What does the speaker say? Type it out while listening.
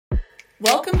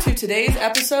Welcome to today's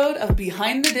episode of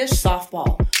Behind the Dish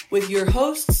Softball with your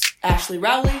hosts, Ashlie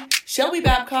Rowley, Shelby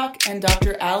Babcock, and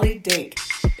Dr. Allie Dake.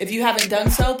 If you haven't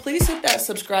done so, please hit that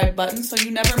subscribe button so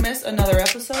you never miss another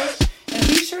episode. And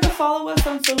be sure to follow us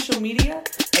on social media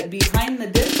at Behind the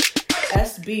Dish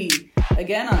SB.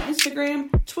 Again, on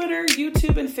Instagram, Twitter,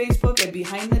 YouTube, and Facebook at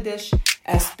Behind the Dish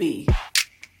SB.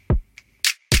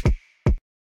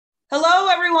 Hello,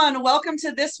 everyone. Welcome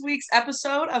to this week's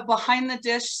episode of Behind the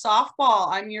Dish Softball.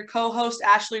 I'm your co-host,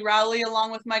 Ashlie Rowley,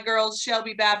 along with my girls,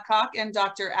 Shelby Babcock and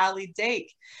Dr. Allie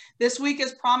Dake. This week,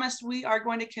 as promised, we are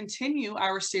going to continue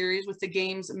our series with the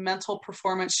G.A.M.E.S Mental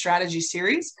Performance Strategy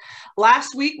Series.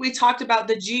 Last week, we talked about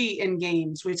the G in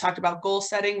G.A.M.E.S. We talked about goal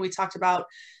setting. We talked about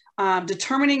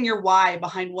determining your why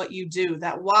behind what you do.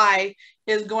 That why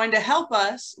is going to help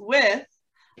us with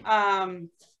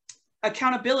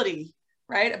accountability,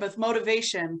 right? With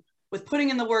motivation, with putting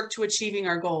in the work to achieving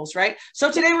our goals, right?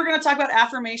 So today we're going to talk about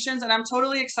affirmations, and I'm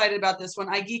totally excited about this one.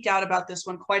 I geek out about this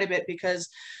one quite a bit because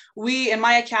in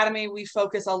my academy, we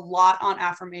focus a lot on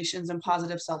affirmations and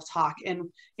positive self-talk. And,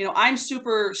 I'm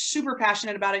super, super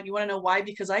passionate about it. You want to know why?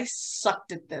 Because I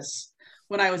sucked at this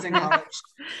when I was in college.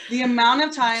 The amount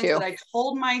of times that I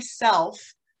told myself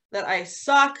that I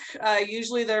suck,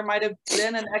 usually there might have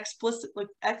been an explicit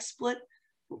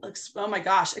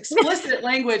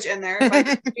language in there.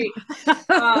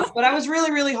 But I was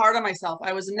really, really hard on myself.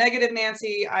 I was a negative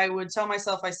Nancy. I would tell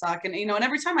myself I suck. And, and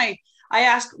every time I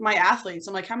ask my athletes,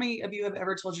 I'm like, how many of you have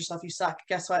ever told yourself you suck?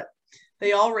 Guess what?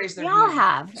 They all raise their hand. We all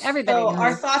have. Everybody So knows.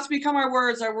 Our thoughts become our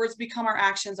words become our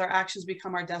actions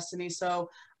become our destiny. So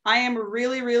I am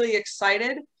really, really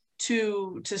excited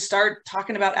to start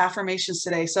talking about affirmations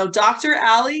today. So Dr.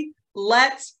 Allie,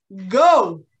 let's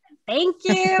go. Thank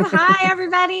you. Hi,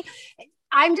 everybody.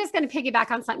 I'm just going to piggyback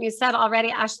on something you said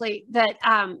already, Ashlie, that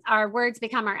our words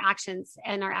become our actions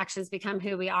and our actions become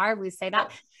who we are. We say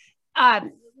that.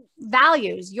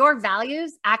 Your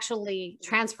values actually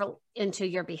transfer into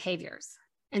your behaviors.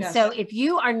 And so if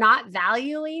you are not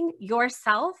valuing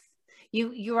yourself,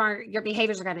 your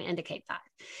behaviors are going to indicate that.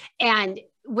 And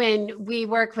when we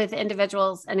work with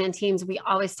individuals and in teams, we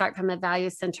always start from a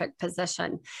value-centric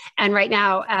position. And right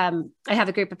now, I have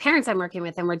a group of parents I'm working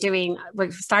with, and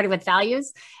we're started with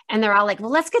values, and they're all like, well,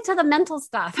 let's get to the mental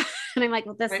stuff. And I'm like,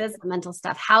 well, this is the mental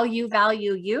stuff. How you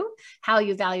value how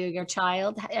you value your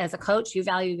child as a coach, you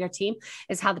value your team,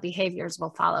 is how the behaviors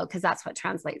will follow, because that's what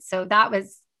translates. So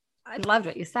I loved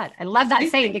what you said. I love that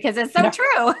saying because it's so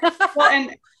true.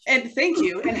 Well, and thank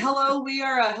you. And hello, we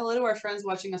are hello to our friends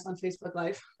watching us on Facebook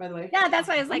Live, by the way. Yeah, that's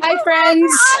why I was like, hi,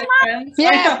 friends. Hi, friends.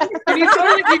 Yeah. You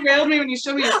totally derailed me when you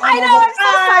showed me your phone. I know, I'm so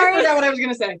sorry. I forgot what I was going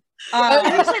to say.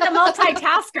 I'm usually the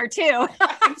multitasker too.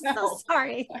 I'm so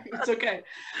sorry. It's okay.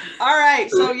 All right.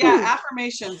 So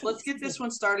affirmations. Let's get this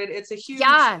one started. It's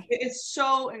it's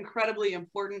so incredibly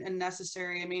important and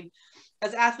necessary. I mean,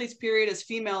 as athletes, as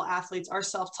female athletes, our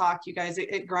self-talk, you guys,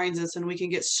 it grinds us, and we can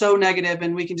get so negative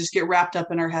and we can just get wrapped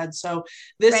up in our heads. So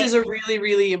this is a really,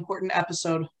 really important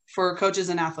episode for coaches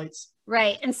and athletes.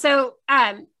 Right. And so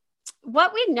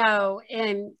what we know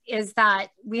is that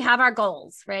we have our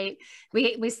goals, right?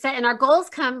 We set, and our goals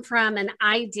come from an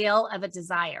ideal of a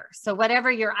desire. So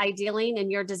whatever you're idealing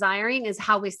and you're desiring is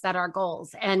how we set our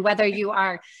goals. And whether you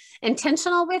are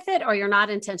intentional with it or you're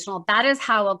not intentional, that is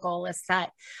how a goal is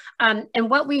set. And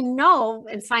what we know,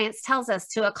 and science tells us,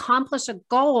 to accomplish a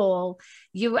goal,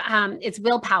 it's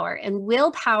willpower, and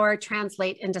willpower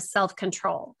translate into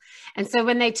self-control. And so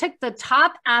when they took the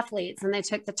top athletes and they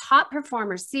took the top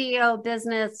performers, CEO,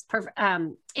 business,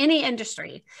 any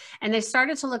industry, and they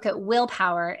started to look at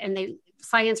willpower, and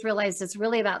science realized it's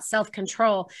really about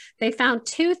self-control. They found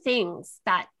two things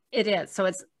that it is. So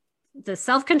it's the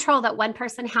self-control that one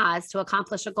person has to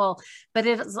accomplish a goal, but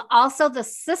it is also the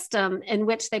system in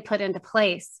which they put into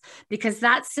place, because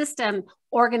that system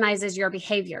organizes your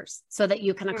behaviors so that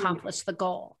you can accomplish the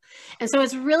goal. And so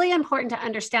it's really important to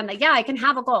understand that, I can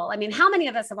have a goal. I mean, how many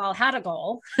of us have all had a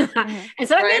goal? And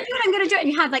so I'm going to do it.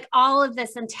 And you had like all of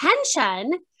this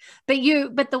intention,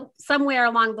 but somewhere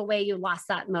along the way, you lost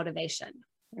that motivation.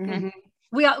 Mm-hmm.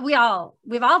 We've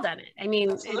all done it. I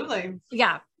mean, absolutely.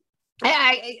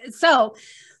 So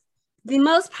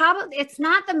it's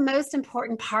not the most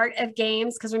important part of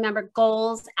G.A.M.E.S, because remember,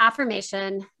 goals,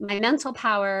 affirmation, my mental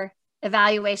power,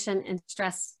 evaluation, and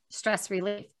stress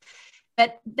relief.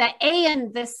 But the A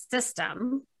in this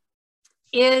system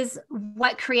is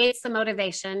what creates the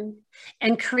motivation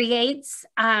and creates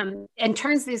and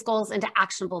turns these goals into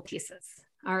actionable pieces.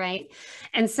 All right.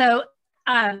 And so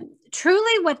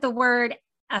truly what the word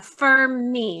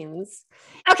affirm means.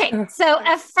 Okay. So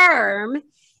affirm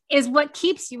is what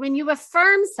keeps you, when you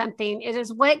affirm something, it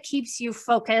is what keeps you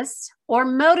focused or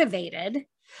motivated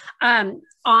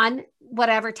on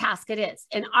whatever task it is.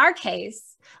 In our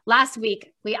case, last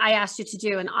week, I asked you to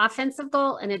do an offensive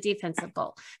goal and a defensive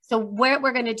goal. So what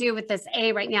we're going to do with this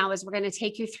A right now is we're going to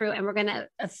take you through and we're going to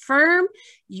affirm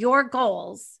your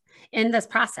goals in this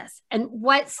process. And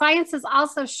what science has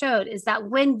also showed is that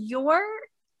when your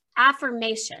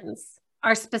affirmations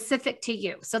are specific to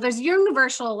you. So there's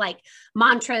universal like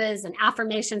mantras and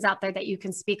affirmations out there that you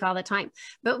can speak all the time.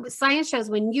 But science shows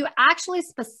when you actually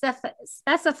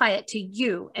specify it to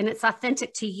you and it's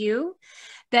authentic to you,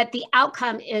 that the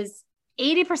outcome is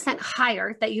 80%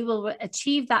 higher, that you will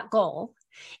achieve that goal.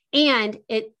 And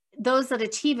those that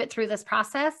achieve it through this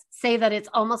process say that it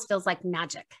almost feels like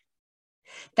magic,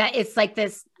 that it's like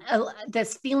this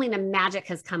feeling of magic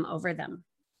has come over them.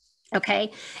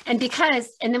 Okay. And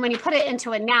then when you put it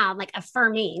into a noun, like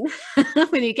affirming, I'm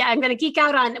going to geek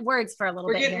out on words for a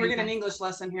little bit. We're getting an English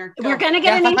lesson here. We're going to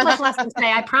get an English lesson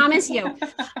today. I promise you,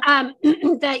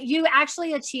 that you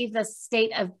actually achieve the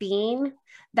state of being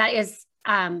that is,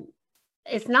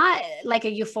 it's not like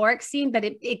a euphoric scene, but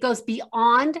it goes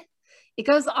beyond. It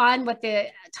goes on what the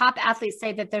top athletes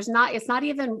say, that it's not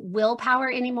even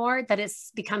willpower anymore, that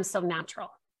it's become so natural.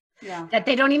 Yeah. That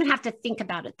they don't even have to think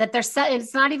about it, that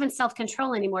it's not even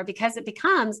self-control anymore, because it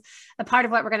becomes a part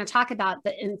of what we're going to talk about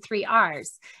in 3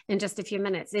 R's in just a few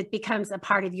minutes. It becomes a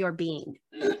part of your being.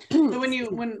 So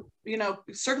when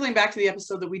circling back to the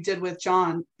episode that we did with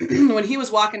John, when he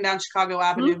was walking down Chicago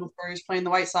Avenue before he was playing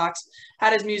the White Sox,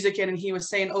 had his music in, and he was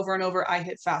saying over and over, I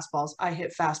hit fastballs, I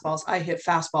hit fastballs, I hit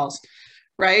fastballs.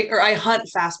 Right? Or I hunt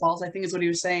fastballs, I think is what he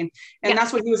was saying. And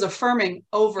that's what he was affirming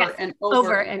over and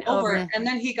over and over. And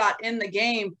then he got in the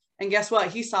game, and guess what?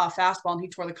 He saw a fastball and he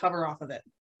tore the cover off of it.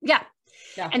 Yeah.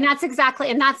 And that's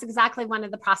exactly one of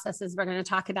the processes we're going to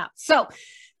talk about. So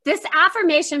this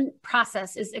affirmation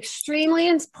process is extremely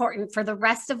important for the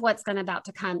rest of what's about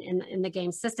to come in the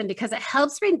game system, because it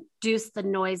helps reduce the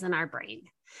noise in our brain.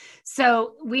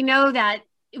 So we know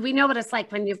what it's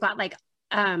like when you've got like,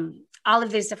 all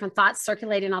of these different thoughts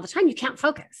circulating all the time. You can't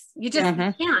focus. You just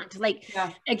can't.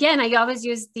 Again, I always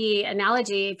use the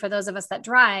analogy for those of us that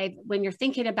drive, when you're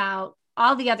thinking about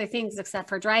all the other things except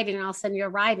for driving, and all of a sudden you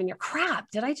arrive and you're,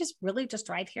 crap, did I really just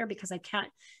drive here? Because I can't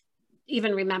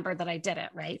even remember that I did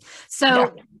it. Right.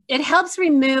 So it helps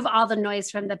remove all the noise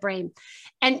from the brain.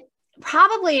 And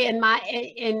probably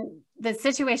in the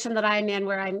situation that I'm in,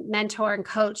 where I mentor and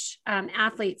coach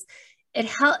athletes,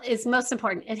 is most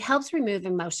important. It helps remove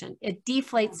emotion. It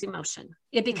deflates emotion.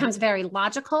 It becomes very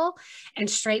logical and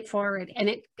straightforward. And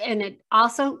it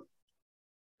also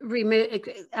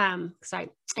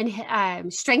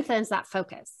strengthens that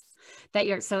focus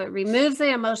so it removes the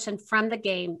emotion from the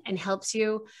game and helps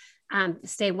you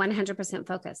stay 100%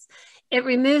 focused. It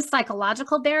removes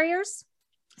psychological barriers.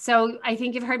 So I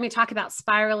think you've heard me talk about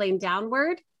spiraling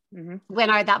downward. When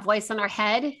that voice in our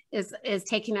head is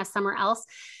taking us somewhere else.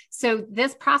 So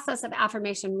this process of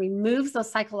affirmation removes those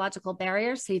psychological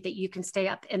barriers so that you can stay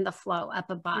up in the flow, up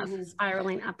above,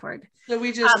 spiraling upward. So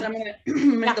I'm going to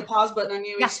make the pause button on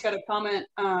you. We just got a comment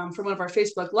from one of our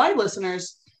Facebook Live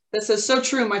listeners that says, so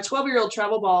true. My 12-year-old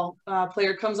travel ball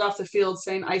player comes off the field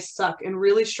saying, I suck, and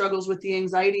really struggles with the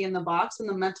anxiety in the box and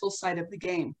the mental side of the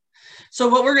game. So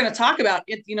what we're going to talk about,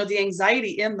 the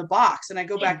anxiety in the box. And I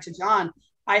go back to John.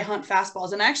 I hunt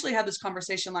fastballs. And I actually had this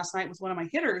conversation last night with one of my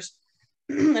hitters,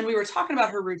 and we were talking about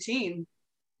her routine.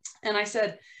 And I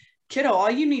said, kiddo,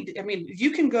 all you need,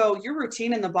 you can go, your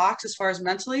routine in the box as far as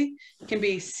mentally can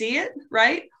be, see it,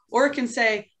 right? Or it can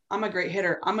say, I'm a great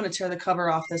hitter. I'm going to tear the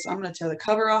cover off this. I'm going to tear the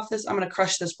cover off this. I'm going to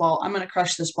crush this ball. I'm going to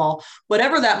crush this ball.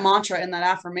 Whatever that mantra and that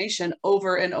affirmation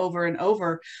over and over and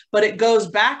over. But it goes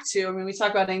back to, we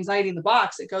talk about anxiety in the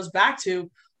box. It goes back to,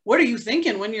 what are you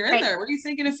thinking when you're in there? What are you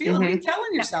thinking and feeling? What are you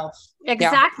telling yourself?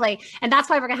 Exactly. Yeah. And that's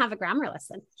why we're going to have a grammar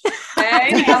lesson.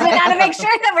 Because we got to make sure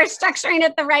that we're structuring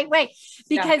it the right way,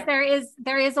 because there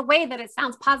is a way that it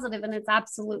sounds positive, and it's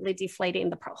absolutely deflating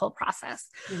the whole process.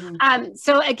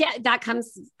 So again, that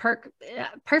comes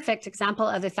perfect example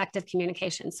of effective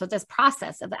communication. So this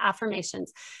process of the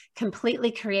affirmations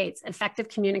completely creates effective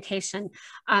communication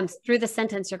through the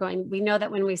sentence. We know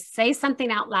that when we say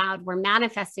something out loud, we're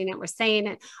manifesting it, we're saying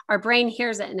it, our brain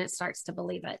hears it and it starts to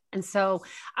believe it. And so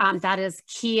that is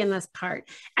key in this part.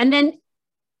 And then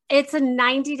it's a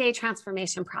 90-day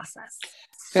transformation process.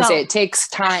 So it takes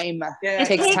time. It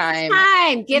takes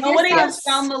time. Nobody has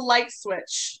found the light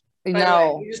switch.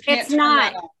 No, it's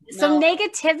not. So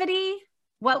negativity,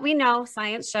 what we know,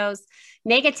 science shows,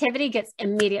 negativity gets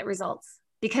immediate results.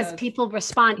 because people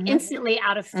respond instantly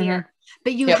out of fear,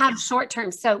 but you Yep. have short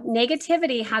term. So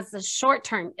negativity has the short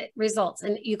term results,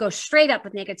 and you go straight up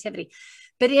with negativity,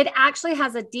 but it actually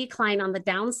has a decline on the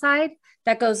downside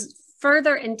that goes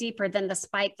further and deeper than the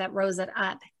spike that rose it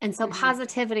up. And so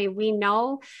positivity, we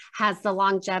know, has the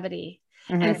longevity.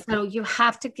 And so you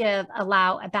have to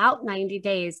allow about 90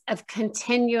 days of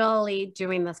continually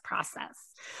doing this process.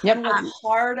 Yep. And what's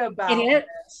hard about it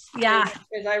this,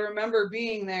 is, I remember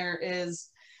being there, is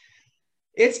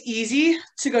it's easy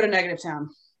to go to negative town,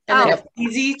 and then it's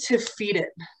easy to feed it,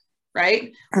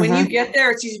 right? When you get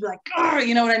there, it's easy to be like, oh,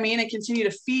 you know what I mean? And continue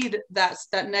to feed that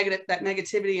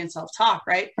negativity and self-talk,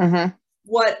 right?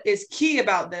 What is key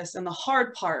about this, and the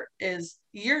hard part is,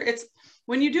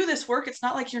 when you do this work, it's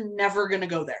not like you're never going to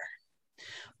go there,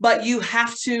 but you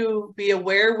have to be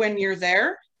aware when you're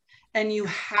there, and you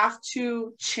have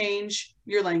to change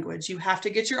your language. You have to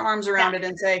get your arms around it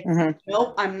and say,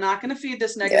 nope, I'm not going to feed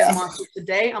this negative monster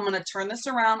today. I'm going to turn this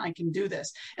around. I can do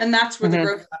this. And that's where the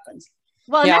growth happens.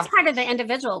 Well, and that's part of the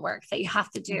individual work that you have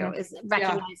to do, is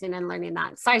recognizing and learning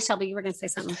that. Sorry, Shelby, you were going to say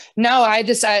something. No, I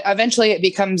eventually it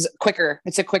becomes quicker.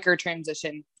 It's a quicker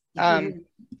transition. And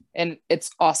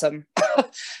it's awesome.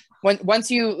 Once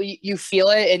you feel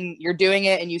it and you're doing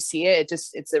it and you see it,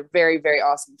 it's a very, very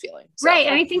awesome feeling. So. Right.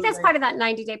 And I think that's part of that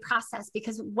 90-day process,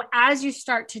 because as you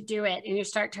start to do it and you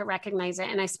start to recognize it,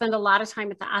 and I spend a lot of time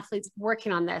with the athletes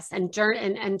working on this and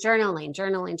journaling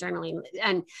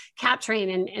and capturing,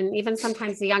 and even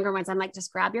sometimes the younger ones, I'm like,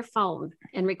 just grab your phone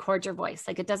and record your voice.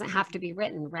 Like, it doesn't have to be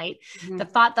written, right? The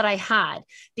thought that I had,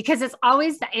 because it's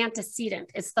always the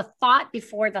antecedent. It's the thought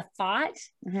before the thought.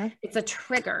 It's a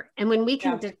trigger. And when we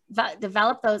can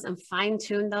develop those and fine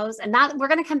tune those, and that we're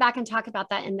going to come back and talk about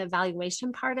that in the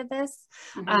evaluation part of this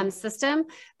system,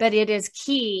 but it is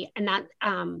key, and that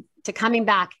to coming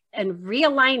back and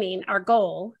realigning our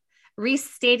goal,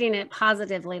 restating it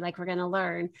positively, like we're going to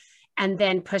learn, and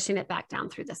then pushing it back down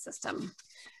through the system.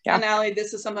 And Allie,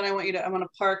 this is something I want to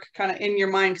park kind of in your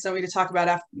mind, because I want you to talk about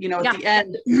after, at the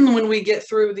end, when we get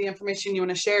through the information you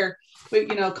want to share.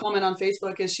 Comment on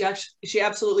Facebook is she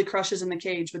absolutely crushes in the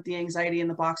cage, but the anxiety in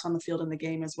the box, on the field, in the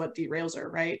game is what derails her,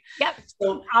 right? Yep.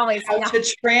 So always how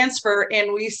to transfer,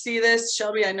 and we see this,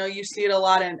 Shelby, I know you see it a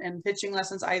lot in pitching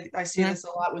lessons. I see this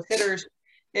a lot with hitters,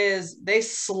 is they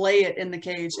slay it in the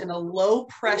cage in a low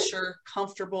pressure,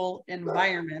 comfortable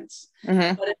environment.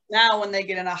 But it's now when they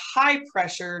get in a high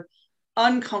pressure,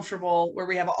 uncomfortable, where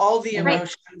we have all the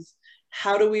emotions,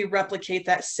 how do we replicate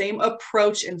that same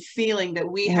approach and feeling that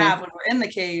we have when we're in the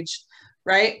cage,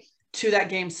 right, to that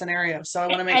game scenario? So I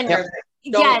want to make sure that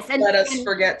don't let us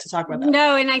forget to talk about that.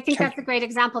 No, and I think that's a great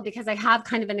example, because I have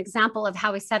kind of an example of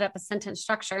how we set up a sentence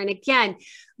structure. And again,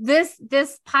 this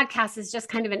podcast is just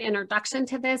kind of an introduction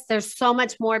to this. There's so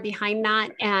much more behind that.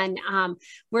 And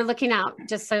we're looking out,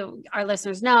 just so our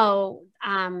listeners know,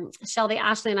 Shelby,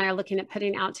 Ashlie, and I are looking at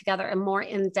putting out together a more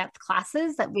in-depth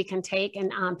classes that we can take,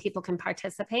 and people can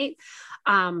participate.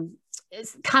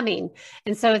 Is coming.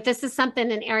 And so if this is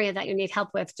something, an area that you need help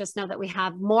with, just know that we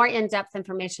have more in-depth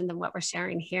information than what we're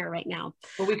sharing here right now.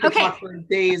 Well, we could talk for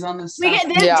days on this. Just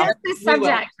this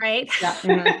subject, right?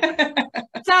 Yeah.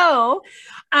 So,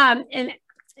 and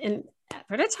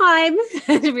for the time,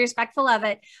 to be respectful of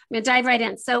it, I'm going to dive right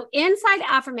in. So inside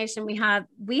affirmation, we have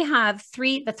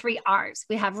the three R's.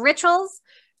 We have rituals,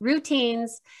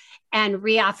 routines, and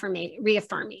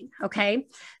reaffirming. Okay.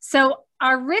 So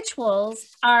our rituals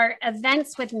are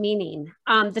events with meaning.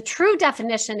 The true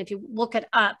definition, if you look it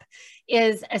up,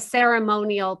 is a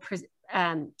ceremonial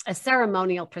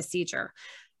procedure.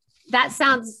 That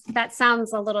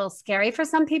sounds a little scary for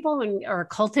some people, or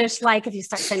cultish, like if you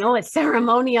start saying, oh, it's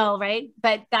ceremonial, right?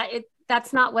 But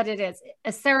that's not what it is.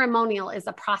 A ceremonial is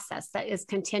a process that is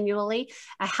continually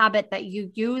a habit that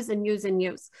you use and use and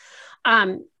use.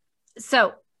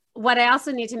 So what I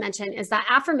also need to mention is that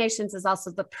affirmations is also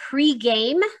the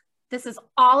pregame. This is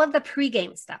all of the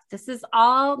pregame stuff. This is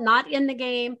all not in the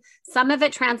game. Some of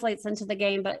it translates into the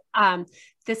game, but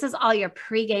this is all your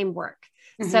pregame work.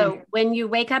 So when you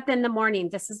wake up in the morning,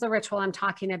 this is the ritual I'm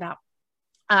talking about.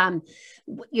 From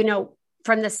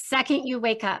the second you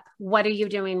wake up, what are you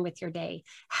doing with your day?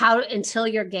 Until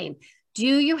your game? Do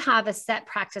you have a set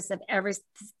practice of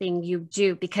everything you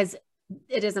do? Because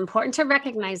it is important to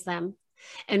recognize them,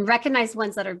 and recognize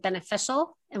ones that are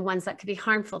beneficial and ones that could be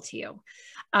harmful to you.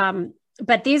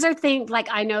 But these are things like,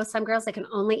 I know some girls, they can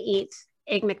only eat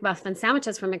Egg McMuffin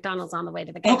sandwiches from McDonald's on the way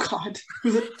to the game. Oh God.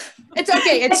 It's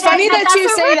okay. It's funny that you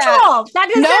say that.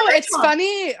 No, it's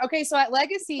funny. Okay. So at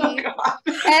Legacy,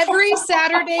 every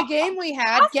Saturday game we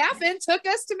had, Gaffin took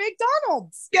us to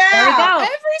McDonald's. Yeah. There we go.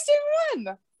 Every single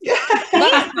one. So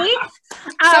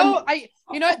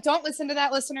you know what? Don't listen to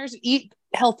that, listeners. Eat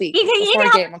healthy You can before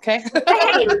a game, okay? But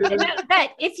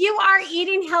if you are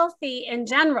eating healthy in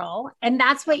general, and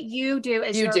that's what you do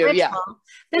as your ritual,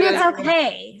 then it's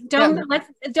okay.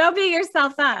 Don't beat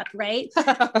yourself up, right? Some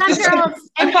girls,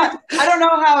 I don't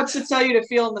know how to tell you to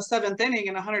feel in the 7th inning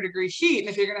in 100-degree heat, and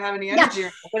if you're going to have any energy,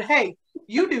 but hey,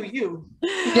 you do you.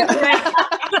 Right.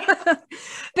 But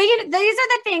these are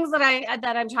the things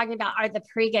that I'm talking about are the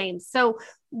pre-game. So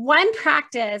one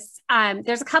practice,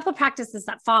 there's a couple practices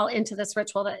that fall into this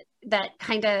ritual that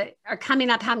kind of are coming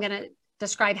up. How I'm going to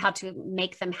describe how to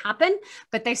make them happen,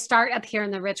 but they start up here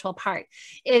in the ritual part.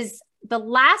 Is the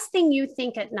last thing you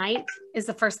think at night is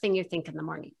the first thing you think in the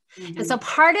morning. Mm-hmm. And so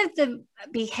part of the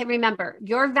remember,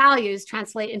 your values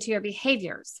translate into your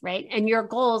behaviors, right? And your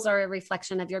goals are a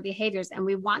reflection of your behaviors. And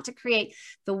we want to create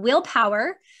the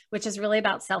willpower, which is really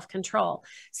about self-control.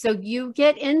 So you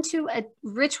get into a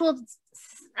ritual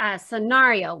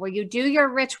scenario where you do your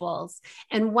rituals,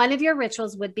 and one of your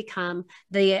rituals would become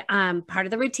the part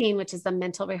of the routine, which is the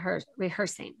mental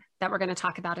rehearsing that we're going to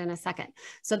talk about in a second.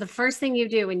 So the first thing you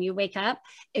do when you wake up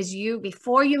is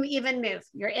before you even move,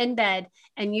 you're in bed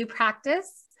and you practice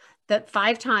the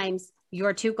 5 times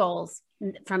your 2 goals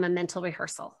from a mental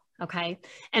rehearsal. Okay.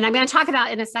 And I'm going to talk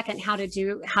about in a second how to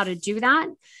do that.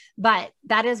 But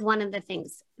that is one of the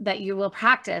things that you will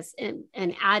practice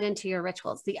and add into your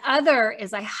rituals. The other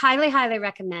is I highly, highly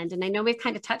recommend, and I know we've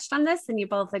kind of touched on this and you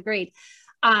both agreed,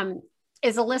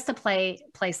 is a list of play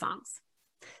songs.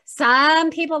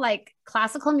 Some people like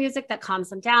classical music that calms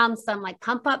them down. Some like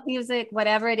pump up music,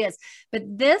 whatever it is.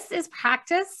 But this is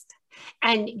practiced.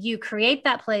 And you create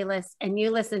that playlist and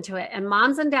you listen to it. And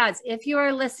moms and dads, if you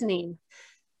are listening,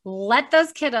 let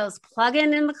those kiddos plug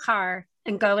in the car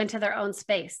and go into their own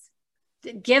space.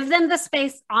 Give them the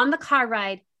space on the car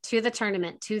ride to the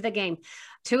tournament, to the game,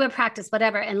 to a practice,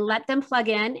 whatever, and let them plug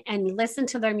in and listen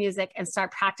to their music and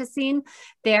start practicing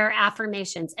their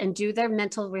affirmations and do their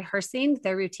mental rehearsing,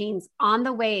 their routines on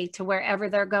the way to wherever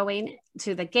they're going,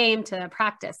 to the game, to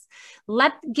practice.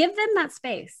 Give them that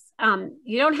space.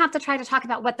 You don't have to try to talk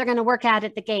about what they're going to work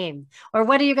at the game or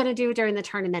what are you going to do during the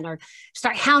tournament or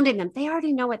start hounding them. They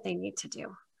already know what they need to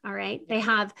do. All right. They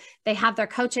have their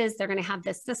coaches. They're going to have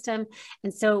this system.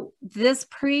 And so this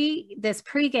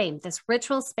pre-game, this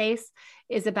ritual space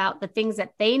is about the things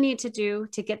that they need to do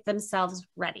to get themselves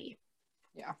ready.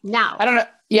 Yeah. Now, I don't know.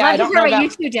 Yeah. I don't know what you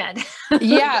two did.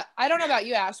 Yeah. I don't know about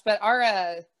you, Ash, but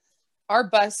our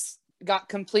bus got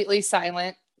completely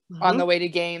silent on the way to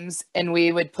games, and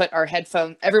we would put our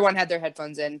everyone had their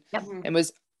headphones in and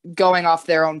was going off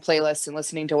their own playlist and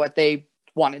listening to what they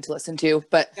wanted to listen to,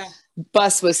 but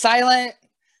bus was silent.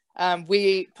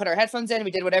 We put our headphones in,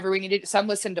 we did whatever we needed. Some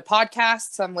listened to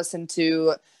podcasts, some listened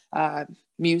to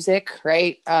music,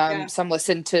 right? Some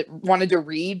wanted to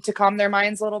read to calm their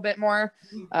minds a little bit more.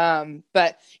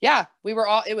 But yeah,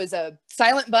 it was a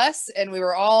silent bus and we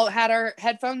all had our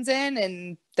headphones in,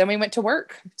 and then we went to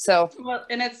work. So, well,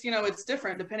 and it's, it's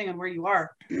different depending on where you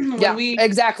are.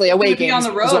 Exactly. Away games on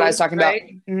the road, is what I was talking about.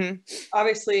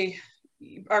 Obviously,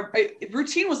 our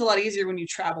routine was a lot easier when you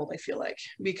traveled, I feel like,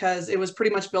 because it was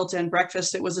pretty much built in.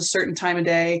 Breakfast, it was a certain time of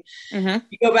day. You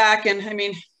go back and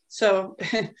so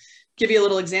give you a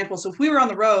little example. So if we were on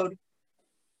the road,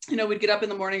 we'd get up in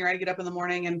the morning, or I'd get up in the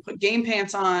morning and put game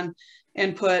pants on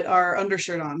and put our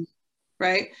undershirt on,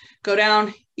 right? Go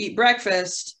down, eat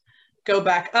breakfast, go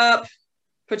back up,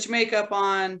 put your makeup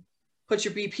on, put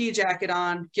your BP jacket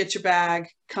on, get your bag,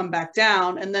 come back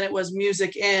down. And then it was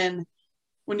music in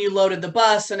when you loaded the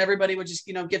bus, and everybody would just,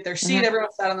 get their seat.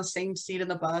 Everyone sat on the same seat in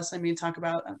the bus. Talk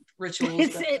about rituals.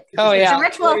 It's a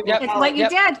ritual. It's what you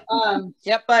did.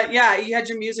 But yeah, you had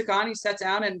your music on, you sat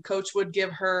down, and coach would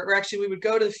give her, or actually we would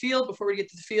go to the field. Before we get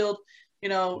to the field,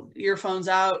 earphones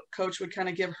out, coach would kind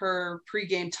of give her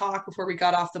pre-game talk before we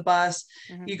got off the bus.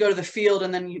 You go to the field,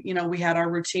 and then, we had our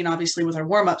routine, obviously, with our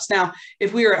warm-ups. Now,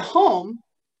 if we were at home,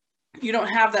 you don't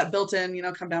have that built in,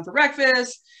 come down for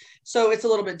breakfast. So it's a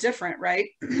little bit different, right?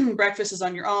 Breakfast is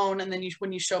on your own. And then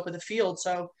when you show up at the field.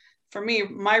 So for me,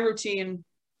 my routine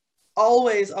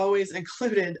always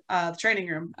included the training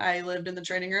room. I lived in the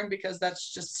training room because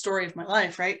that's just the story of my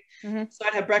life, right? So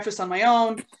I'd have breakfast on my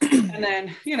own. And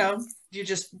then, you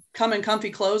just come in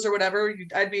comfy clothes or whatever.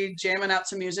 I'd be jamming out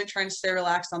some music, trying to stay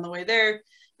relaxed on the way there.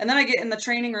 And then I get in the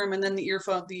training room, and then the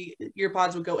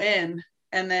earpods would go in.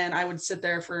 And then I would sit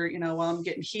there for, while I'm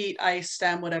getting heat, ice,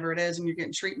 stem, whatever it is, and you're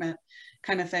getting treatment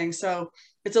kind of thing. So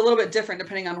it's a little bit different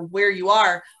depending on where you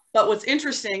are. But what's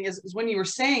interesting is when you were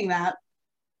saying that,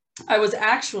 I was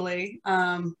actually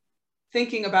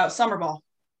thinking about summer ball.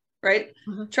 right?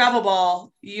 Travel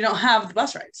ball, you don't have the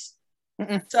bus rides.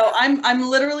 So I'm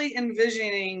literally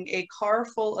envisioning a car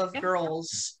full of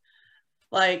girls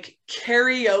like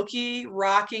karaoke,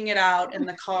 rocking it out in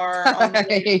the car on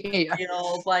the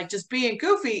field, like just being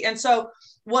goofy. And so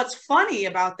what's funny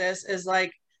about this is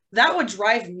like that would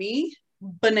drive me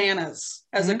bananas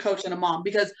as a coach and a mom,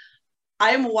 because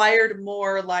I'm wired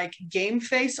more like game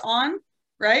face on,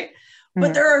 right?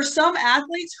 But there are some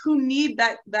athletes who need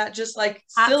that just like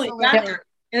silly factor.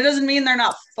 And it doesn't mean they're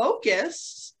not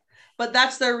focused, but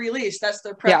that's their release. That's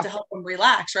their prep to help them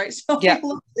relax, right? So it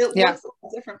looks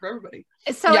different for everybody.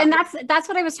 So, and that's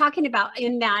what I was talking about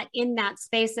in that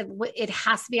space of it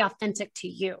has to be authentic to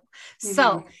you.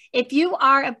 So if you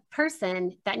are a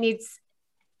person that needs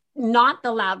not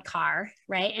the loud car,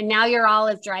 right? And now you're all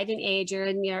of driving age,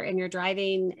 you're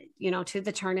driving, to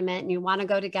the tournament and you want to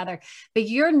go together, but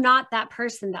you're not that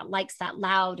person that likes that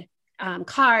loud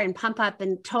car and pump up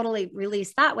and totally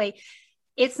release that way.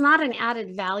 It's not an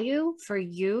added value for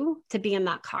you to be in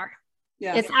that car.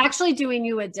 Yeah. It's actually doing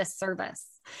you a disservice.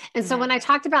 And so when I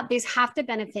talked about these have to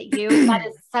benefit you, that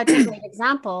is such a great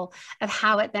example of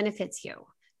how it benefits you,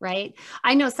 right?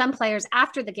 I know some players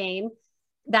after the game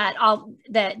that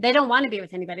they don't want to be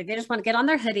with anybody. They just want to get on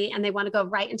their hoodie and they want to go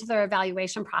right into their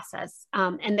evaluation process.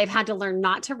 And they've had to learn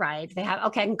not to ride. They have,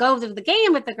 okay, I can go to the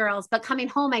game with the girls, but coming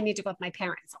home, I need to go with my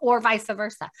parents or vice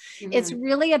versa. It's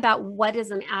really about what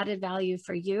is an added value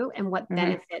for you and what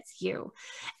benefits you.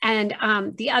 And some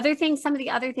of the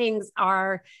other things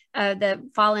are that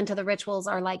fall into the rituals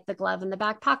are like the glove in the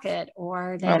back pocket,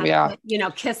 or they have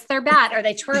to, kiss their bat, or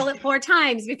they twirl it 4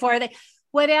 times before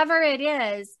whatever it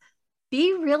is.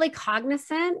 Be really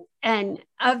cognizant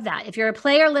of that. If you're a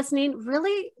player listening,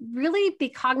 really, really be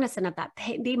cognizant of that.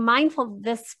 Be mindful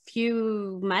this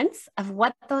few months of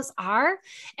what those are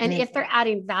and if they're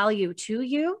adding value to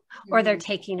you or they're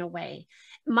taking away.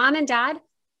 Mom and dad,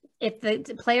 if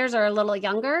the players are a little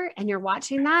younger and you're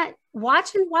watching that,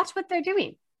 watch what they're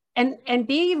doing and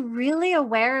be really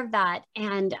aware of that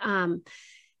and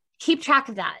keep track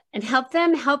of that and help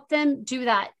them do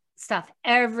that stuff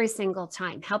every single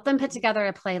time. Help them put together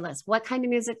a playlist. What kind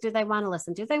of music do they want to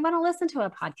listen to? Do they want to listen to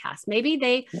a podcast? Maybe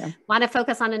they want to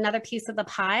focus on another piece of the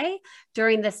pie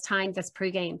during this time, this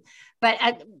pregame. But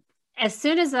as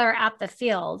soon as they're at the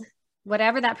field,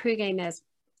 whatever that pregame is,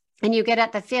 and you get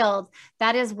at the field,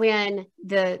 that is when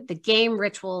the game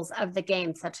rituals of the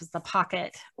game, such as the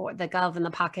pocket or the glove in the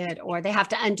pocket, or they have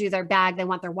to undo their bag. They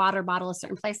want their water bottle a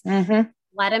certain place.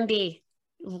 Let them be.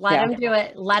 Let them do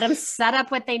it. Let them set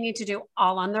up what they need to do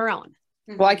all on their own.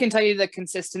 Well, I can tell you the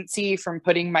consistency from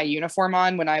putting my uniform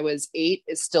on when I was 8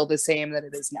 is still the same that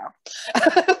it is now.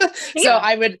 So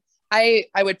I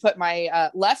would put my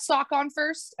left sock on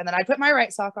first, and then I put my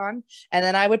right sock on, and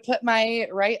then I would put my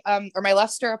right or my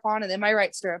left stirrup on, and then my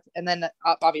right stirrup, and then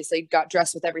obviously got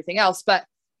dressed with everything else.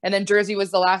 And then jersey was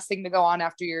the last thing to go on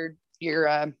after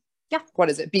your what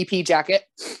is it? BP jacket.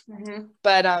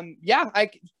 But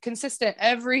I consistent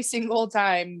every single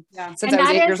time since I was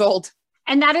 8 years old.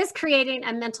 And that is creating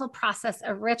a mental process,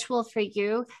 a ritual for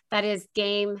you that is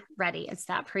game ready. It's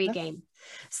that pregame.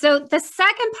 So the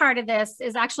second part of this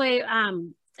is actually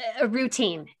a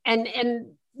routine. And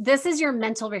this is your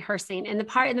mental rehearsing. And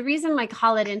the reason I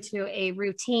call it into a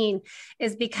routine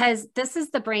is because this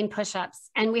is the brain push-ups.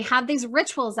 And we have these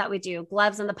rituals that we do,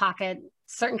 gloves in the pocket,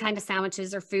 certain kind of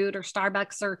sandwiches or food or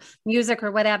Starbucks or music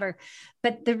or whatever.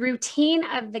 But the routine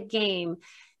of the game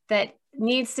that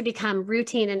needs to become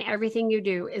routine in everything you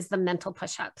do is the mental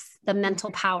push-ups, the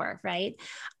mental power, right?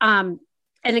 And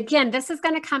again, this is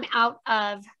going to come out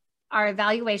of our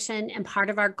evaluation and part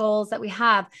of our goals that we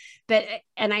have.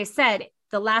 And I said,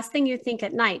 the last thing you think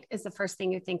at night is the first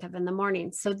thing you think of in the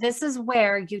morning. So this is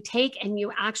where you take and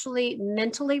you actually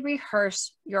mentally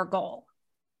rehearse your goal.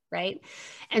 Right.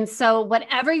 And so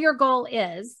whatever your goal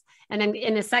is, and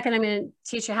in a second, I'm going to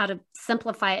teach you how to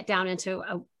simplify it down into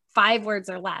 5 words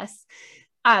or less.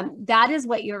 That is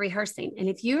what you're rehearsing. And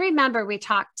if you remember, we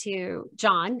talked to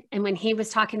John, and when he was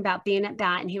talking about being at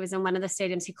bat and he was in one of the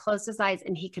stadiums, he closed his eyes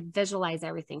and he could visualize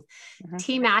everything.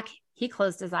 T-Mac, he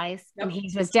closed his eyes and he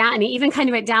was down, and he even kind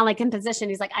of went down like in position.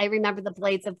 He's like, I remember the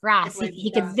blades of grass.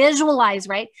 He could visualize,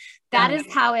 right? That is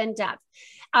how in depth.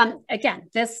 Again,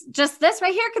 this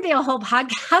right here could be a whole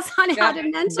podcast on how to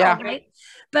mental, right?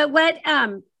 But what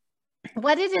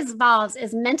it involves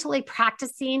is mentally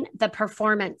practicing the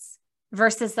performance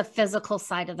versus the physical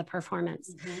side of the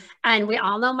performance. And we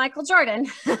all know Michael Jordan.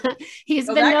 He's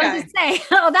been known to say,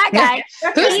 that guy.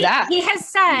 Who's that? He has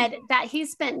said that he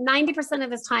spent 90%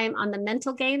 of his time on the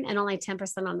mental game and only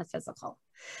 10% on the physical.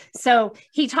 So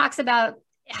he talks about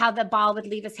how the ball would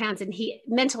leave his hands, and he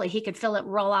mentally, he could feel it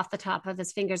roll off the top of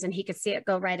his fingers, and he could see it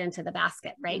go right into the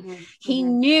basket. Right. He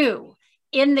knew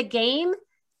in the game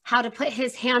how to put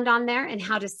his hand on there and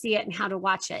how to see it and how to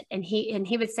watch it. And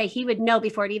he would say he would know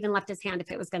before it even left his hand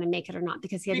if it was going to make it or not,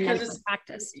 because he had never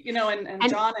practiced. You know, and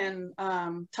John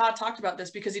and Todd talked about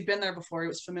this because he'd been there before. It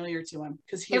was familiar to him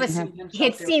because he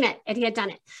had seen it and he had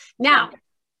done it. Now,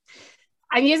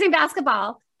 I'm using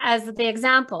basketball as the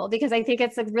example because I think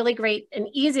it's a really great and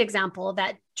easy example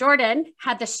that Jordan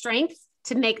had the strength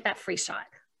to make that free shot,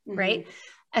 right?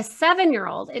 A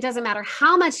 7-year-old, it doesn't matter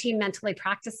how much he mentally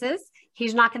practices,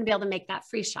 he's not going to be able to make that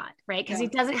free shot, right? Because he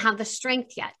doesn't have the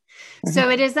strength yet. So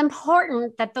it is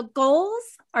important that the goals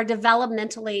are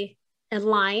developmentally in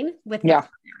line with the player,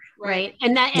 right?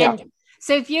 And that, and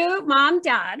so if you, mom,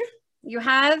 dad, you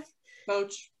have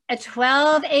coach, a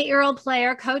 8-year-old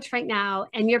player coach right now,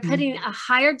 and you're putting a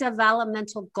higher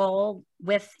developmental goal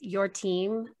with your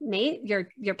teammate,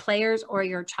 your players or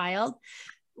your child,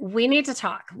 we need to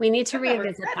talk. We need to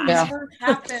revisit that.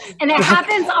 And it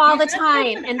happens all the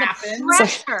time. And the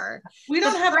pressure. We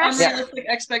don't have unrealistic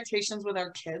expectations with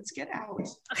our kids. Get out.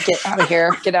 Get out of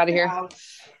here. Get out of here.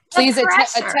 Please, a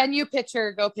 10U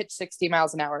pitcher, go pitch 60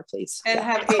 miles an hour, please. And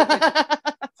have 8 pitches.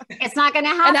 It's not going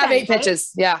to happen. And have 8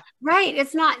 pitches. Yeah. Right.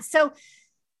 It's not. So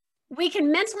we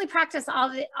can mentally practice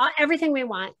everything we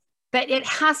want, but it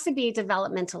has to be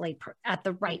developmentally at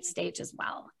the right stage as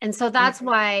well. And so that's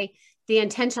why the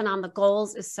intention on the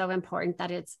goals is so important,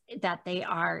 that they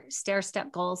are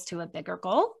stair-step goals to a bigger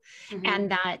goal,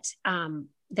 and that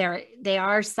they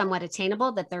are somewhat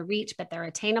attainable, that they're reach, but they're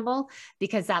attainable,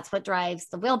 because that's what drives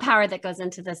the willpower that goes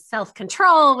into the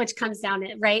self-control, which comes down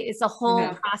to, right? It's a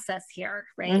whole process here,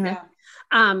 right?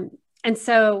 And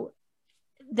so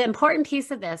the important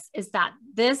piece of this is that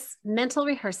this mental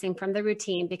rehearsing from the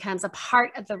routine becomes a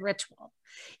part of the ritual.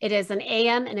 It is an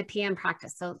AM and a PM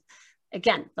practice. So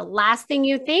again, the last thing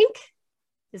you think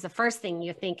is the first thing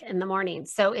you think in the morning.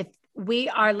 So if we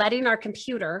are letting our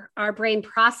computer, our brain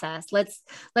process, let's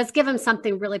give them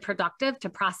something really productive to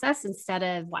process instead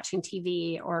of watching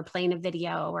TV or playing a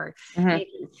video or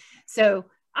anything. So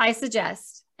I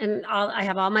suggest, and I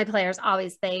have all my players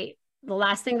always, the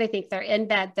last thing they think, they're in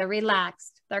bed, they're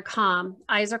relaxed, they're calm,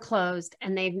 eyes are closed,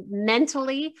 and they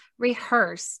mentally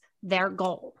rehearse their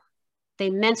goal. They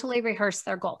mentally rehearse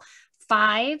their goal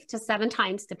 5 to 7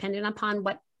 times, depending upon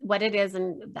what it is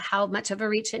and how much of a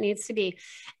reach it needs to be.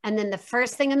 And then the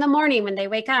first thing in the morning when they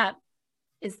wake up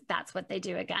that's what they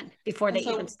do again before they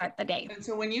even start the day. And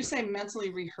so when you say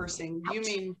mentally rehearsing, you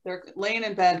mean they're laying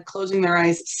in bed, closing their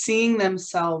eyes, seeing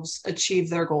themselves achieve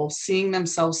their goals, seeing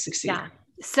themselves succeed. Yeah.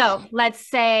 So let's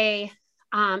say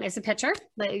it's a pitcher.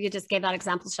 You just gave that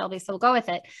example, Shelby. So we'll go with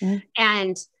it.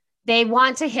 And they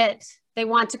want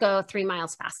to go 3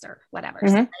 miles faster, whatever.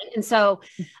 Right? And so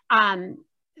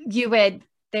we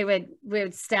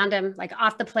would stand them like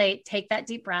off the plate, take that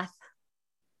deep breath,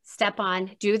 step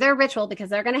on, do their ritual, because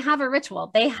they're going to have a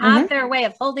ritual. They have their way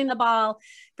of holding the ball,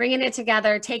 bringing it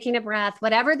together, taking a breath,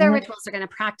 whatever their rituals, are going to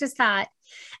practice that.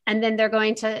 And then they're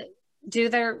going to do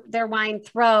their wind,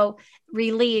 throw,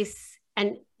 release,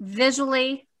 and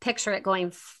visually picture it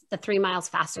going the 3 miles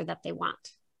faster that they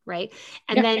want. Right.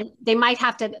 And then they might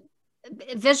have to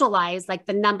visualize like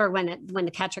the number when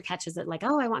the catcher catches it, like,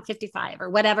 oh, I want 55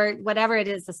 or whatever it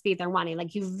is, the speed they're wanting.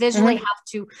 Like you visually have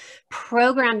to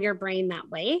program your brain that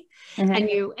way. And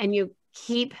you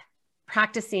keep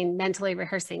practicing, mentally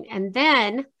rehearsing. And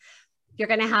then you're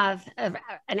going to have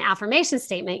an affirmation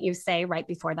statement you say right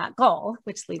before that goal,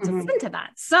 which leads us into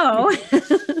that. So,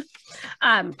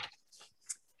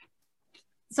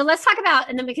 so let's talk about,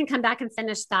 and then we can come back and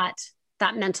finish that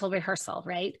mental rehearsal,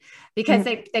 right? Because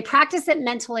they practice it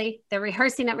mentally, they're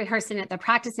rehearsing it, they're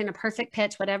practicing a perfect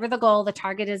pitch, whatever the goal, the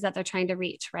target is that they're trying to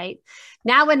reach, right?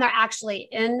 Now, when they're actually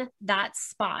in that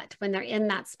spot, when they're in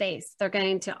that space, they're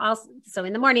going to also, so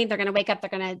in the morning, they're going to wake up,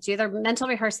 they're going to do their mental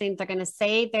rehearsing, they're going to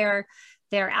say their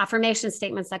affirmation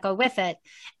statements that go with it.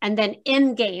 And then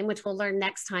in game, which we'll learn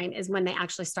next time, is when they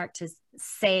actually start to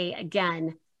say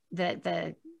again,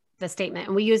 the statement.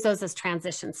 And we use those as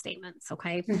transition statements.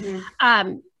 Okay.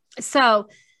 So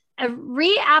a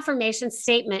re-affirmation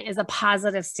statement is a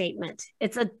positive statement.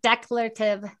 It's a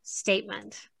declarative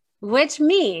statement, which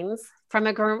means from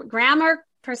a grammar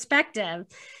perspective,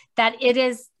 that it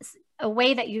is a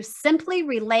way that you simply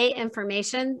relay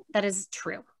information that is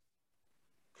true.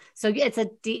 So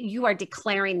you are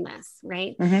declaring this,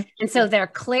 right? And so they're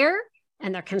clear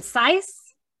and they're concise.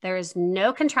 There is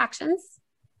no contractions.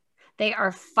 They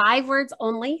are 5 words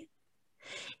only,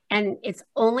 and it's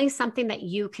only something that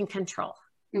you can control.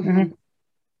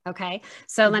 Okay.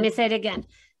 So let me say it again.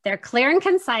 They're clear and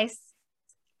concise.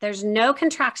 There's no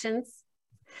contractions.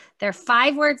 They're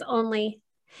 5 words only,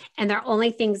 and they're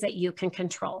only things that you can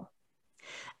control.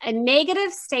 A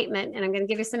negative statement, and I'm going to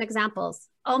give you some examples,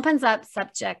 opens up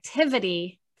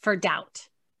subjectivity for doubt.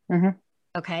 Mm-hmm.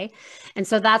 Okay. And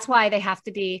so that's why they have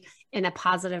to be in a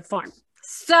positive form.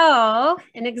 So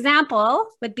an example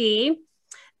would be,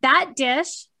 that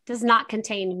dish does not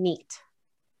contain meat.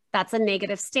 That's a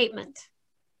negative statement.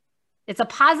 It's a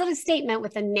positive statement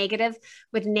with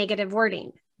negative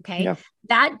wording. Okay. Yeah.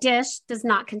 That dish does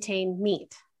not contain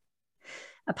meat.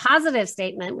 A positive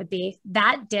statement would be,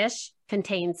 that dish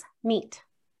contains meat.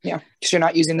 Yeah. Because you're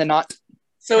not using the not.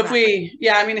 So if we,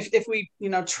 if we,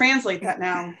 translate that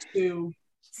now to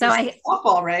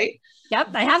softball, right? Yep.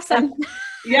 I have some.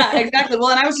 Yeah, exactly. Well,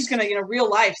 and I was just going to, real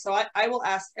life. So I will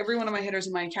ask every one of my hitters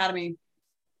in my academy,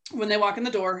 when they walk in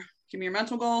the door, give me your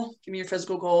mental goal, give me your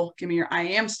physical goal, give me your I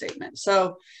am statement.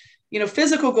 So,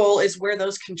 physical goal is where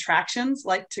those contractions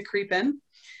like to creep in,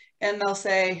 and they'll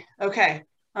say, okay,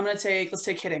 let's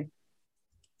take hitting.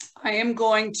 I am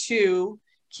going to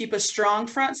keep a strong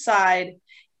front side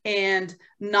and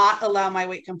not allow my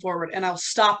weight come forward, and I'll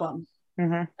stop them.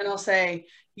 Mm-hmm. And I'll say,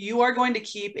 you are going to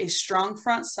keep a strong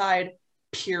front side,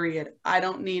 period. I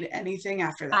don't need anything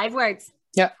after that. 5 words.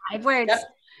 Yep. 5 words. Yep.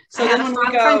 So then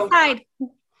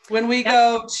when we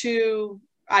go to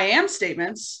I am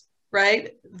statements,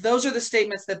 right? Those are the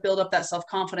statements that build up that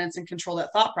self-confidence and control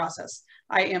that thought process.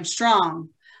 I am strong.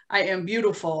 I am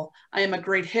beautiful. I am a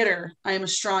great hitter. I am a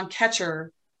strong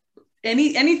catcher.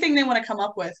 Anything they want to come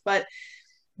up with. But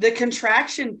the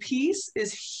contraction piece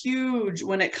is huge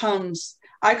when it comes,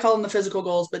 I call them the physical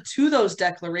goals, but to those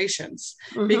declarations,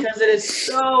 because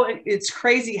it's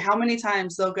crazy how many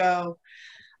times they'll go,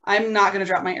 I'm not going to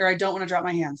drop I don't want to drop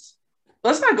my hands.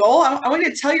 Well, that's not a goal. I want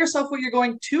you to tell yourself what you're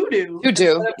going to do. What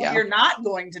you're not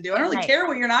going to do. I don't really care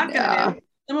what you're not going to do.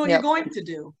 Tell me what you're going to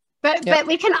do. But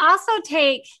we can also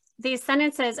take these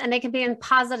sentences and they can be in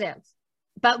positive,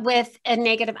 but with a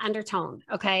negative undertone.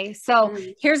 Okay. So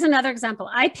here's another example.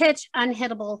 I pitch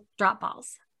unhittable drop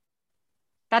balls.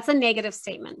 That's a negative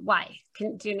statement. Why?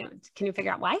 Can you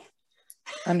figure out why?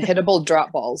 Unhittable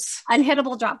drop balls.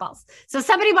 Unhittable drop balls. So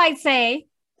somebody might say,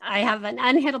 I have an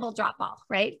unhittable drop ball,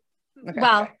 right? Okay.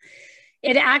 Well,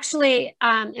 it actually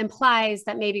implies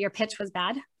that maybe your pitch was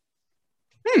bad,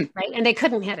 right? And they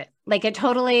couldn't hit it. Like it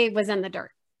totally was in the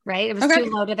dirt, right? It was too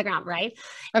low to the ground, right?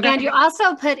 Okay. And you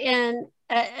also put in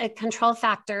a control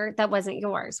factor that wasn't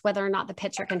yours, whether or not the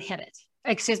pitcher can hit it.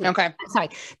 Excuse me. Okay. Sorry.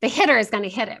 The hitter is going to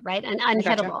hit it, right? And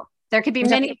unhittable. Gotcha. There could be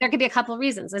there could be a couple of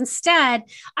reasons. Instead,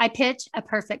 I pitch a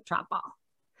perfect drop ball.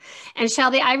 And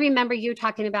Shelby, I remember you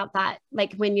talking about that,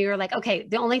 like when you're like, okay,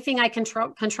 the only thing I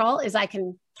control is I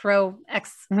can throw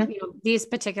these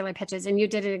particular pitches, and you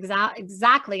did it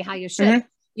exactly how you should.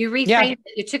 You reframed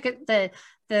it. You took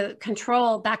the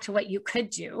control back to what you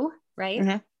could do,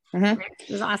 right? Right?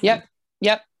 It was awesome.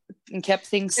 Yep. And kept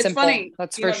things simple. Funny.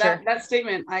 That's for sure. That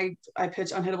statement, I pitch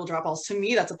unhittable drop balls. To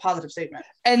me, that's a positive statement.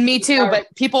 And me too. But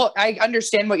I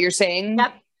understand what you're saying.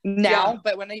 Now,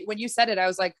 but when you said it, I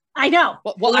was like, I know.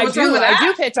 Well, I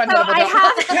do pitch on so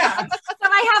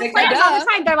I have friends all the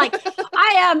time. They're like,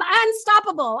 I am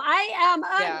unstoppable.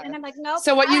 And I'm like, no.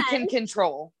 So what you can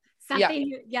control.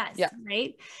 Something,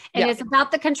 right? And it's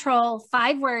about the control,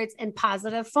 5 words in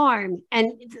positive form.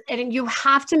 And you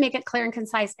have to make it clear and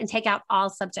concise and take out all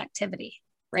subjectivity,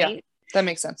 right? Yeah, that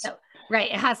makes sense. So, right.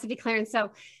 It has to be clear. And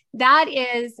so that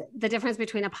is the difference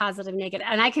between a positive and negative.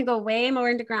 And I can go way more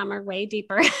into grammar, way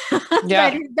deeper. Yeah.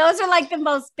 But those are like the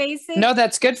most basic. No,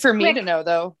 that's good for me to know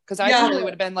though. Cause I totally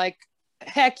would have been like,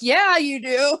 heck yeah, you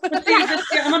do.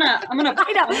 I'm gonna.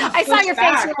 I know. I saw your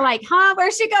face. You're like, huh?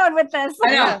 Where's she going with this?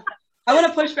 I know. I want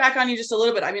to push back on you just a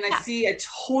little bit. I mean, I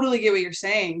totally get what you're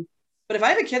saying. But if I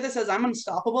have a kid that says I'm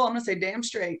unstoppable, I'm going to say, damn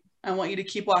straight. I want you to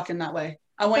keep walking that way.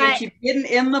 I want you to keep getting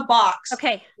in the box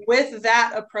with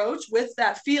that approach, with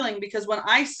that feeling. Because when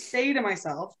I say to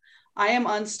myself, I am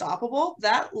unstoppable,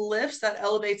 that lifts, that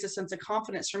elevates a sense of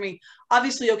confidence for me.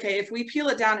 Obviously, okay, if we peel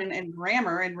it down in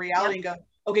grammar and reality and go,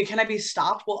 okay, can I be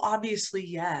stopped? Well, obviously,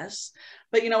 yes.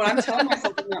 But you know what I'm telling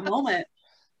myself in that moment?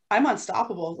 I'm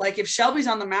unstoppable. Like if Shelby's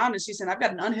on the mound and she's saying, I've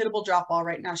got an unhittable drop ball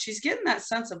right now, she's getting that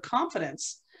sense of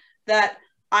confidence that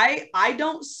I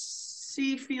don't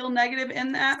feel negative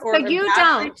in that. Or but you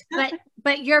don't,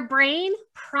 but your brain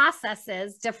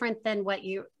processes different than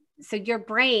so your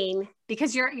brain,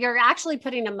 because you're actually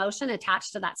putting emotion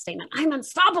attached to that statement. I'm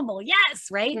unstoppable. Yes.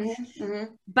 Right.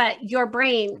 But your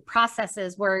brain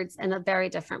processes words in a very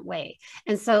different way.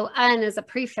 And so is a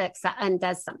prefix that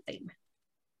undoes something.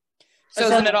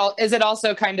 So is it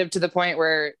also kind of to the point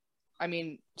where I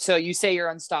mean, so you say you're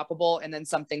unstoppable and then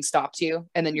something stops you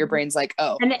and then your brain's like,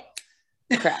 oh,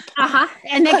 crap.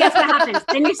 And then guess what happens?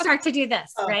 Then you start to do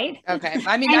this, right? Okay.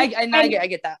 I mean, I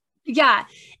get that. Yeah.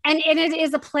 And it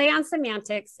is a play on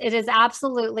semantics. It is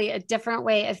absolutely a different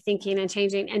way of thinking and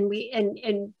changing.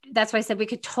 And that's why I said we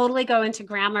could totally go into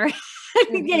grammar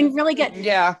and getting really good.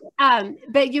 Yeah.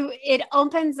 But it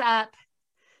opens up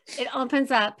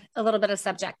a little bit of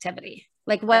subjectivity.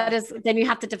 Like then you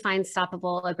have to define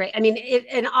stoppable, a great, I mean,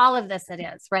 in all of this it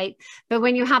is, right? But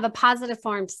when you have a positive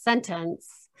formed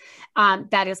sentence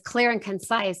that is clear and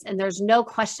concise, and there's no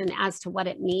question as to what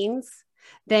it means,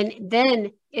 then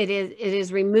it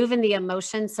is removing the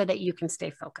emotion so that you can stay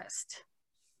focused.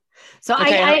 So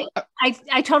okay.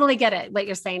 I totally get it, what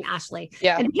you're saying, Ashlie.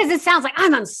 Yeah. And because it sounds like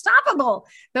I'm unstoppable,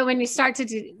 but when you start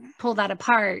to pull that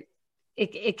apart,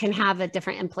 it can have a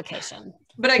different implication.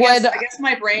 But I guess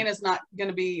my brain is not going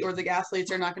to be, or the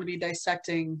athletes are not going to be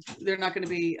dissecting. They're not going to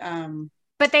be.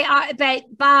 But they are.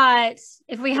 But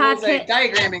if we have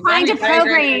diagramming, trying to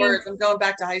program words, I'm going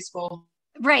back to high school.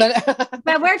 Right.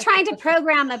 But we're trying to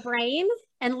program the brain,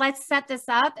 and let's set this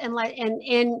up and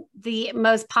in the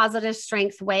most positive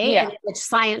strength way, which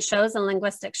science shows and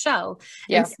linguistics show.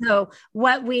 Yeah. And so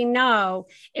what we know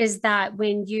is that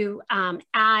when you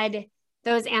add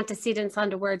those antecedents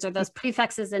onto words, or those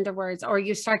prefixes into words, or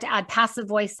you start to add passive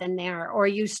voice in there, or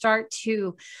you start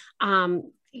to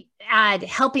add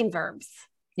helping verbs,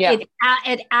 it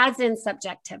adds in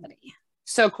subjectivity.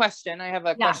 So I have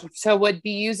a question. So would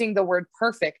be using the word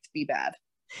perfect be bad?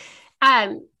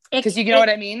 Because you know what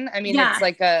I mean? I mean, it's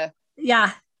like a...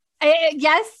 Yeah.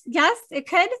 Yes, it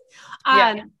could.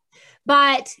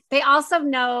 But they also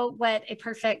know what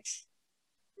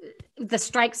the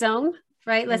strike zone,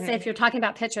 right? Let's say if you're talking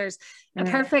about pitchers, a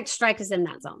perfect strike is in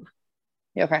that zone.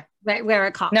 Okay. Right, where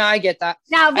it calls. No, I get that.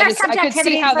 Now, there's subjectivity. I could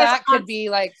see how that could be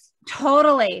like...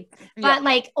 Totally.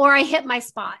 But or I hit my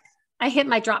spot. I hit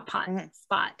my drop pot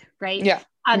spot, right? Yeah.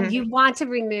 You want to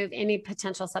remove any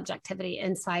potential subjectivity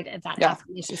inside of that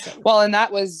affirmation statement. Well, and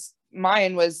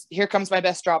mine was, here comes my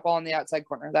best drop ball in the outside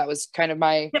corner. That was kind of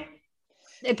my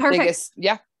biggest.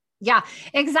 Yeah. Yeah,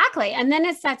 exactly. And then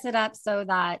it sets it up so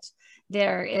that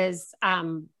there is,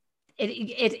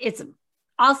 it's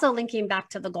also linking back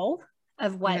to the goal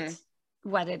of what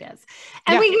it is.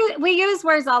 And we use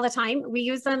words all the time. We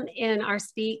use them in our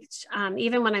speech.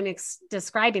 Even when I'm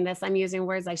describing this, I'm using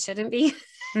words I shouldn't be,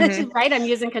 right? I'm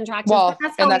using contractions. Well,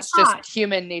 that's just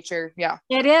human nature. Yeah,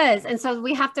 it is. And so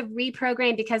we have to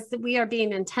reprogram, because we are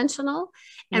being intentional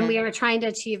and we are trying to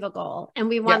achieve a goal, and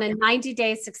we want a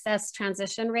 90-day success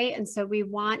transition rate. And so we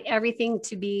want everything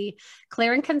to be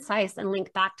clear and concise and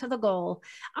link back to the goal,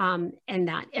 and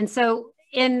that. And so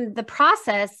in the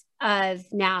process of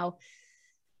now,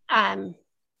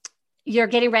 you're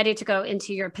getting ready to go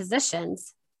into your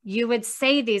positions, you would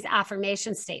say these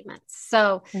affirmation statements.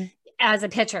 So as a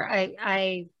pitcher,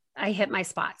 I hit my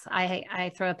spots.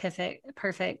 I throw a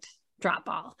perfect drop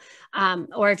ball.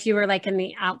 Or if you were like in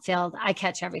the outfield, I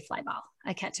catch every fly ball.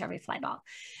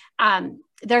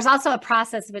 There's also a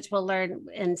process which we'll learn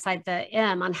inside the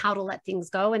M on how to let things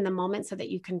go in the moment so that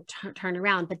you can turn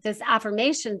around. But this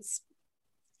affirmations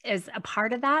is a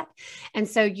part of that. And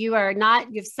so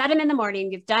you've said them in the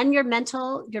morning, you've done your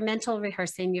mental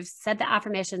rehearsing, you've said the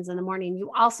affirmations in the morning, you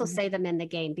also say them in the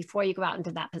game before you go out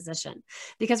into that position.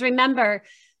 Because remember,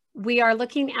 we are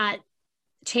looking at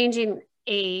achieving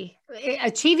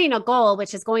a goal,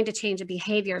 which is going to change a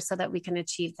behavior so that we can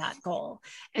achieve that goal.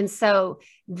 And so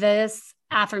this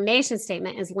affirmation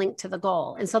statement is linked to the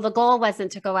goal. And so the goal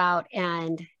wasn't to go out,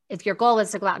 and if your goal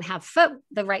is to go out and have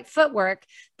the right footwork,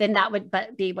 then that would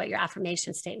be what your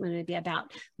affirmation statement would be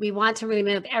about. We want to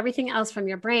remove everything else from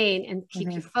your brain and keep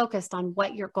you focused on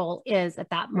what your goal is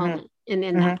at that moment and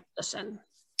in that position.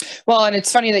 Well, and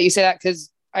it's funny that you say that, because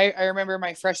I remember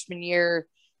my freshman year,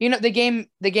 the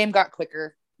game got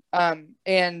quicker.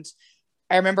 And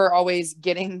I remember always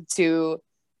getting to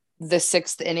the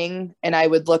 6th inning, and I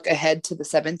would look ahead to the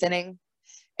 7th inning,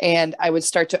 and I would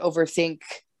start to overthink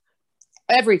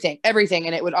everything.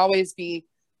 And it would always be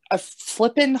a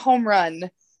flippin' home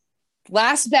run,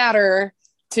 last batter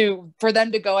for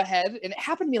them to go ahead. And it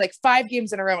happened to me like 5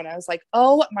 games in a row. And I was like,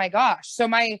 oh my gosh. So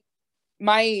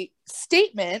my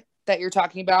statement that you're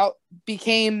talking about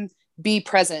became be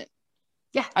present.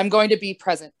 Yeah. I'm going to be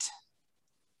present.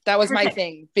 That was my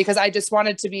thing, because I just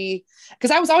wanted to be,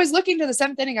 because I was always looking to the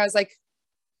 7th inning. I was like,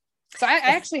 so I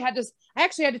actually had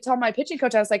to tell my pitching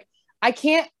coach, I was like, I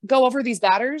can't go over these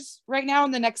batters right now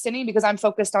in the next inning because I'm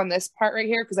focused on this part right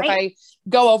here. Because if I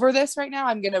go over this right now,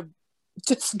 I'm going to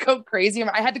just go crazy.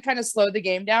 I had to kind of slow the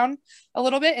game down a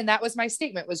little bit. And that was my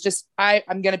statement, was just,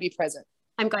 I'm going to be present.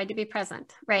 I'm going to be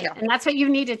present. Right. Yeah. And that's what you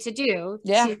needed to do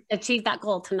to achieve that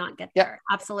goal, to not get there.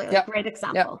 Absolutely. Great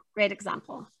example. Great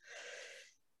example.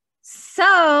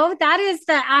 So that is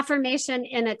the affirmation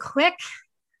in a quick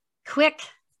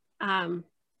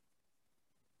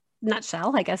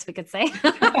nutshell, I guess we could say.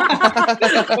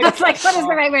 It's like, what is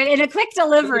the right word? In a quick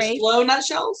delivery. Slow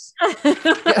nutshells?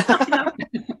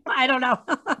 I don't know.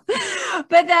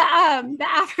 But the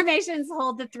affirmations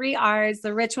hold the 3 R's,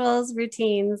 the rituals,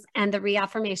 routines, and the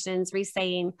re-affirmations,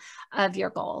 re-saying of your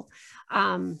goal.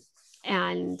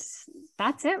 And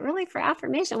that's it really for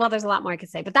affirmation. Well, there's a lot more I could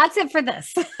say, but that's it for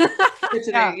this. For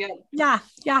today, yeah.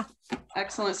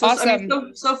 Excellent. So, awesome. I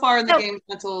mean, so far in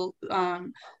the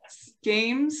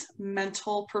G.A.M.E.S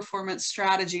mental performance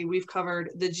strategy, we've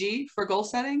covered the G for goal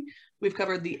setting. We've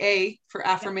covered the A for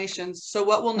affirmations. So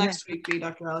what will next week be,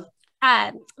 Dr.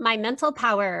 Ashlie? My mental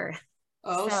power.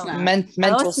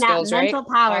 Mental skills, right? Mental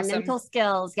power, awesome. Mental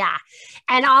skills. Yeah.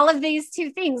 And all of these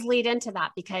 2 things lead into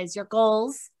that, because your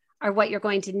goals are what you're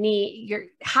going to need.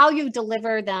 How you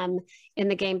deliver them in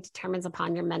the game determines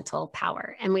upon your mental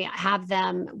power. And we have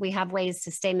ways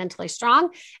to stay mentally strong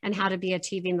and how to be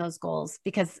achieving those goals,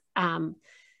 because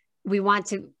we want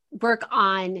to work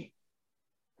on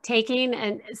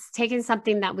taking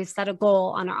something that we've set a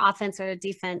goal on our offense or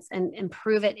defense and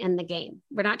improve it in the game.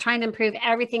 We're not trying to improve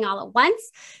everything all at once,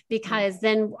 because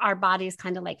then our bodies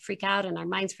kind of like freak out and our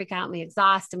minds freak out and we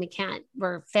exhaust and we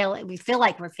feel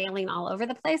like we're failing all over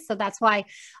the place. So that's why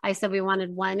I said we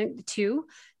wanted 1 or 2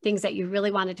 things that you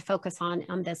really wanted to focus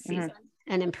on this season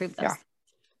and improve those. Yeah.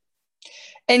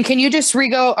 And can you just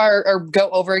go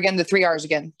over again the 3 R's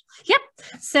again? Yep.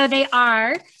 So they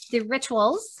are the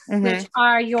rituals, which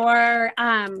are your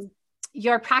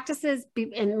practices.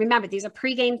 And remember, these are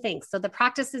pregame things. So the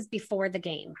practices before the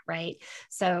game, right?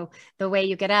 So the way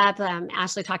you get up,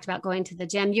 Ashlie talked about going to the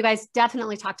gym. You guys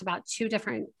definitely talked about 2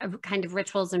 different kind of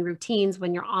rituals and routines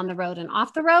when you're on the road and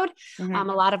off the road. A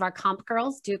lot of our comp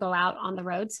girls do go out on the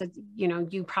road. So,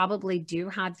 you probably do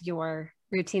have your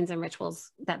routines and rituals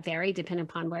that vary depending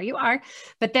upon where you are,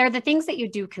 but they're the things that you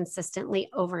do consistently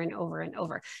over and over and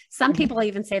over. Some people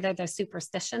even say they're the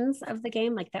superstitions of the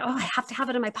game, like that. Oh, I have to have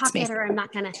it in my pocket or I'm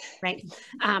not gonna, right?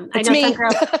 I know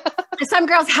some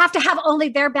girls have to have only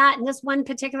their bat and this one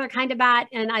particular kind of bat.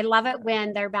 And I love it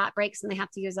when their bat breaks and they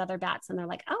have to use other bats and they're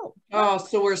like, it's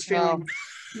the worst feeling.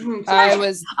 I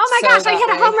was I hit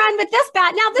a home run with this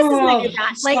bat. Now this is my new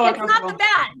bat. Like, it's not the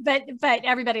bat, but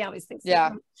everybody always thinks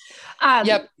yep.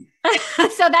 So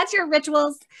that's your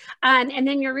rituals. And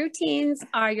then your routines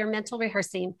are your mental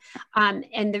rehearsing.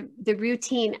 And the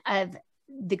routine of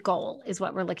the goal is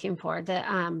what we're looking for.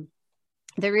 The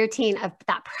routine of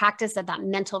that practice of that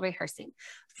mental rehearsing,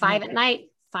 5 at night,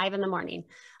 5 in the morning.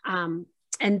 And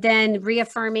then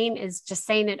reaffirming is just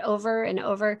saying it over and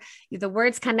over. The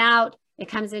words come out, it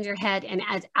comes into your head, and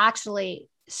it actually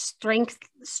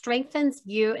strengthens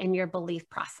you in your belief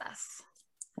process.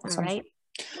 Awesome. All right.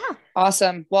 Yeah.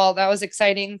 Awesome. Well, that was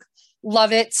exciting.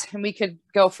 Love it. And we could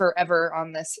go forever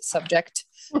on this subject.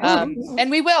 And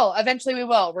we will, eventually we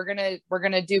will. We're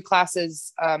going to do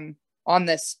classes on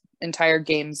this entire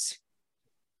games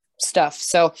stuff.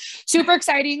 So super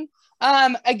exciting.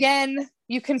 Again,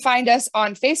 you can find us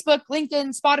on Facebook,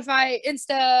 LinkedIn, Spotify,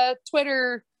 Insta,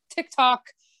 Twitter, TikTok.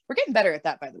 We're getting better at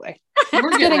that, by the way.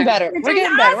 We're getting better. We're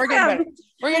getting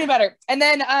better. And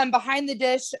then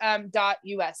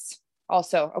behindthedish.us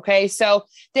also. Okay. So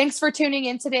thanks for tuning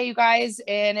in today, you guys.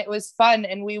 And it was fun.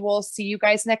 And we will see you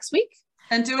guys next week.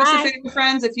 And do us a favor,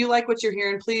 friends. If you like what you're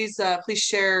hearing, please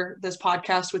share this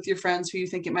podcast with your friends who you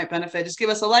think it might benefit. Just give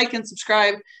us a like and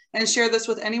subscribe and share this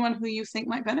with anyone who you think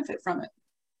might benefit from it.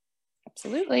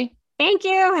 Absolutely. Thank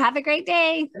you. Have a great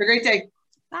day. Have a great day.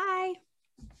 Bye.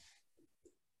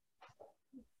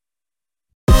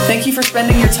 Thank you for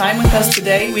spending your time with us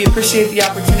today. We appreciate the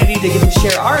opportunity to get to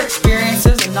share our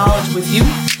experiences and knowledge with you.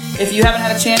 If you haven't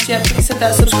had a chance yet, please hit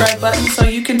that subscribe button so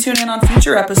you can tune in on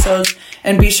future episodes,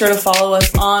 and be sure to follow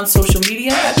us on social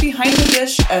media at Behind the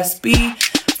Dish SB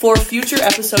for future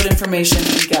episode information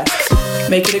and guests.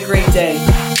 Make it a great day.